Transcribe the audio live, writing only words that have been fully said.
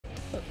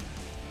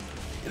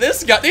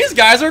These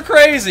guys are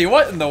crazy.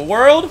 What in the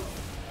world?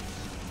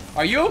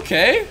 Are you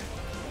okay?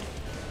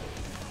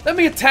 Let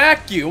me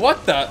attack you.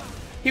 What the?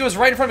 He was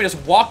right in front of me,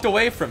 just walked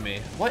away from me.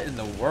 What in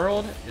the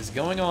world is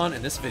going on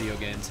in this video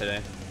game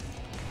today?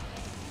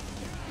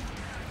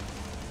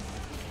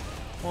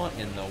 What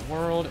in the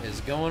world is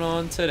going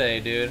on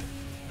today, dude?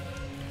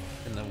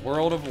 In the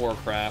world of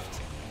Warcraft.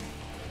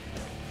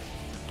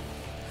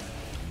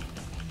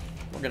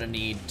 We're gonna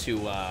need to,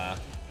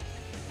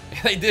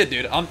 They did,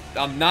 dude. I'm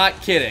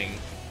not kidding.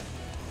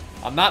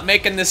 I'm not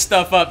making this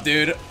stuff up,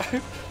 dude.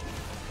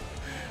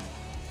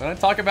 When I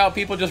talk about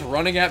people just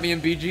running at me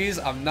in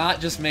BGs, I'm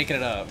not just making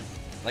it up.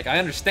 Like, I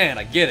understand,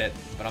 I get it,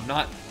 but I'm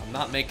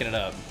not making it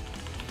up.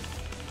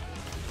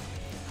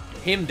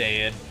 Him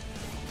dead.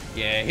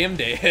 Yeah, him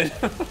dead.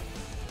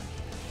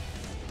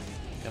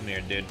 Come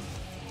here, dude.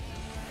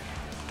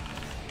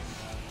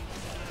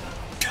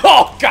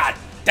 Oh, god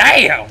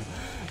damn!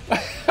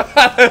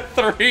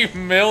 3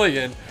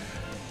 million.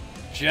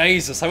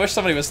 Jesus, I wish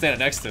somebody was standing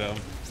next to him,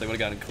 so they would have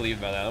gotten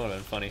cleaved by that. That would have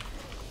been funny.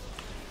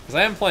 Because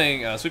I am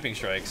playing Sweeping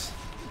Strikes.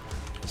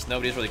 Just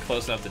nobody's really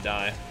close enough to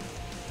die.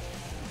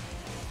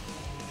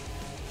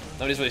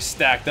 Nobody's really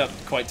stacked up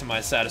quite to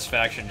my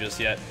satisfaction just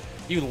yet.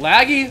 You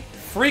laggy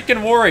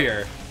freaking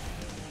warrior.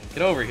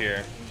 Get over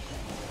here.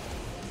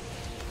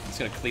 Just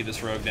gonna cleave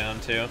this rogue down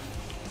too.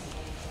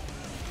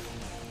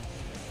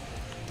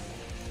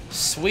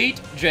 Sweet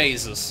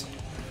Jesus.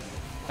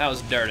 That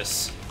was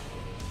dirtus.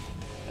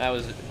 That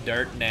was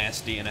dirt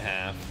nasty and a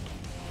half.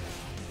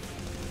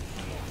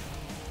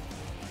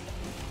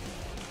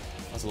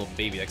 That was a little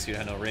baby execute,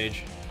 had no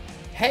rage.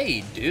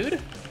 Hey,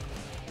 dude!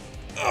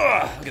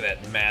 Ugh, look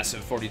at that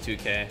massive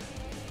 42k.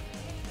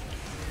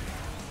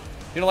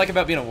 You know what I like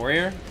about being a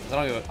warrior?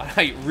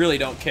 I really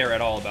don't care at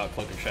all about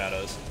Cloak of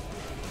Shadows.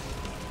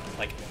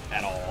 Like,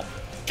 at all.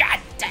 God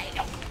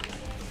damn!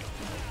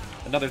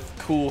 Another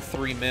cool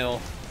 3 mil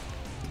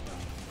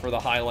for the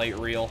highlight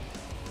reel.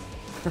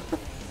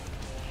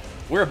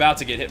 We're about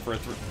to get hit for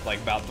like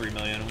about 3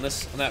 million. When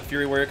that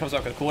Fury Warrior comes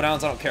out with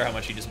cooldowns, I don't care how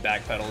much he just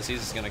backpedals. He's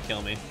just gonna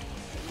kill me.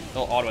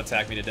 He'll auto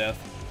attack me to death.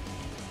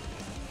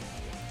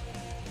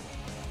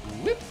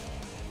 Whoop!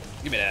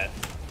 Give me that.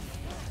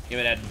 Give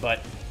me that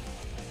butt.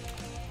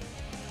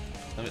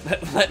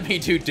 Let me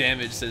do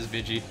damage, says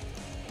Vigi.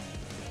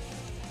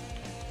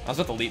 I was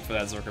about to leap for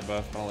that Zerker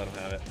buff, but I'll let him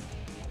have it.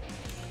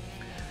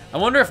 I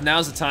wonder if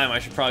now's the time I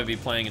should probably be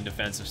playing in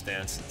defensive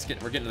stance.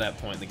 We're getting to that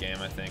point in the game,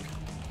 I think.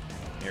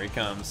 Here he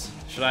comes.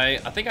 I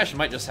think I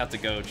might just have to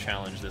go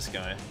challenge this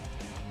guy.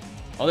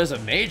 Oh, there's a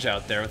mage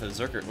out there with a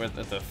Zerker, with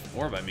the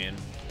orb, I mean.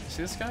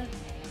 See this guy?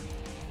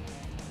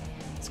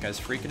 This guy's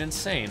freaking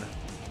insane.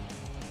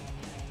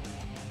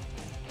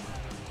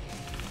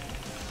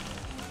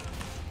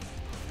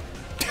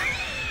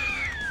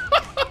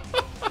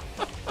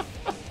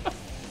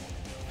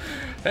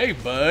 Hey,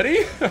 buddy.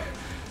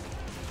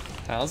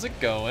 How's it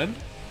going?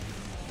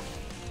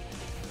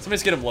 Somebody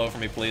just get him low for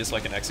me, please, so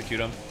I can execute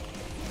him.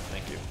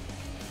 Thank you.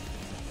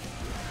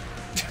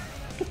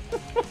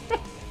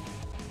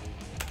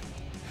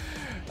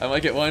 I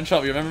might get one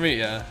shot. You remember me?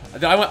 Yeah.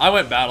 I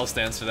went battle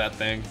stance for that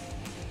thing.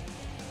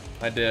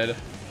 I did.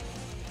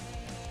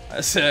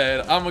 I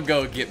said, I'm gonna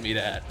go get me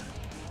that.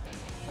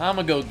 I'm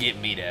gonna go get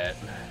me that.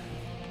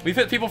 We've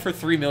hit people for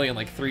 3 million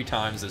like 3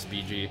 times this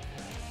BG.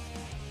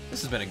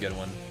 This has been a good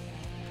one.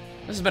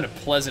 This has been a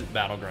pleasant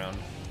battleground.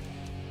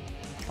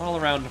 All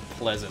around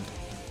pleasant.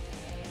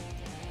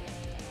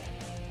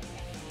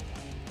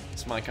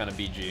 It's my kind of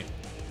BG.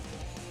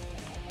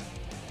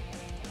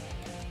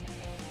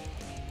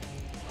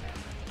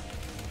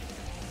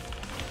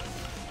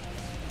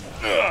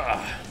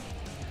 Ugh.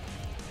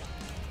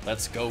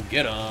 Let's go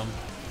get them.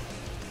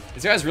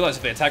 These guys realize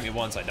if they attack me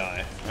once, I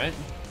die, right?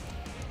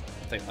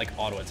 If they like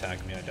auto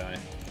attack me, I die.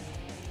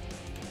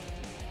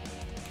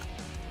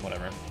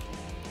 Whatever.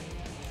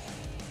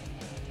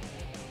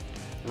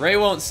 Ray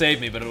won't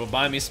save me, but it will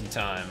buy me some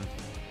time.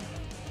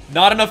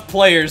 Not enough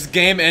players.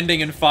 Game ending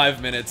in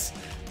 5 minutes.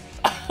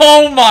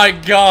 Oh my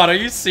god, are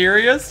you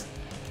serious?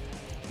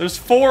 There's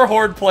 4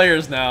 Horde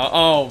players now.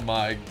 Oh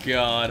my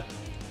god.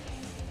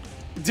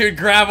 Dude,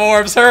 grab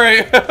orbs,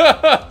 hurry!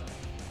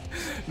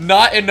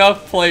 Not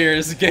enough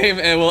players. Game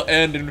will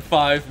end in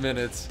 5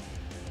 minutes.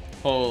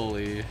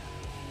 Holy.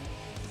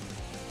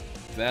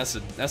 That's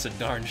a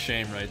darn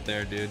shame right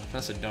there, dude.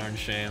 That's a darn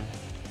shame.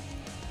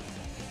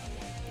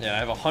 Yeah, I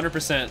have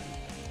 100%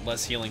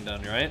 less healing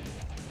done, right?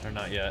 Or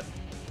not yet.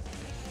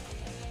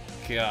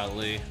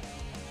 Golly.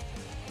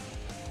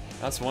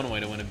 That's one way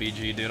to win a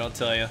BG, dude, I'll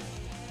tell you.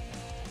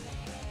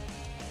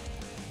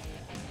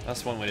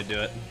 That's one way to do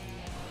it.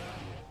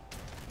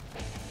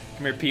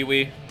 Come here,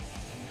 Pee-wee.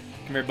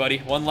 Come here, buddy.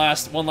 One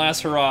last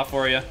hurrah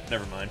for you.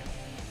 Never mind.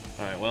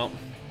 Alright, well.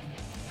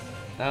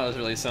 That was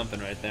really something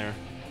right there.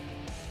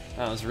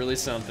 That was really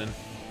something.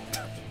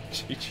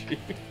 GG.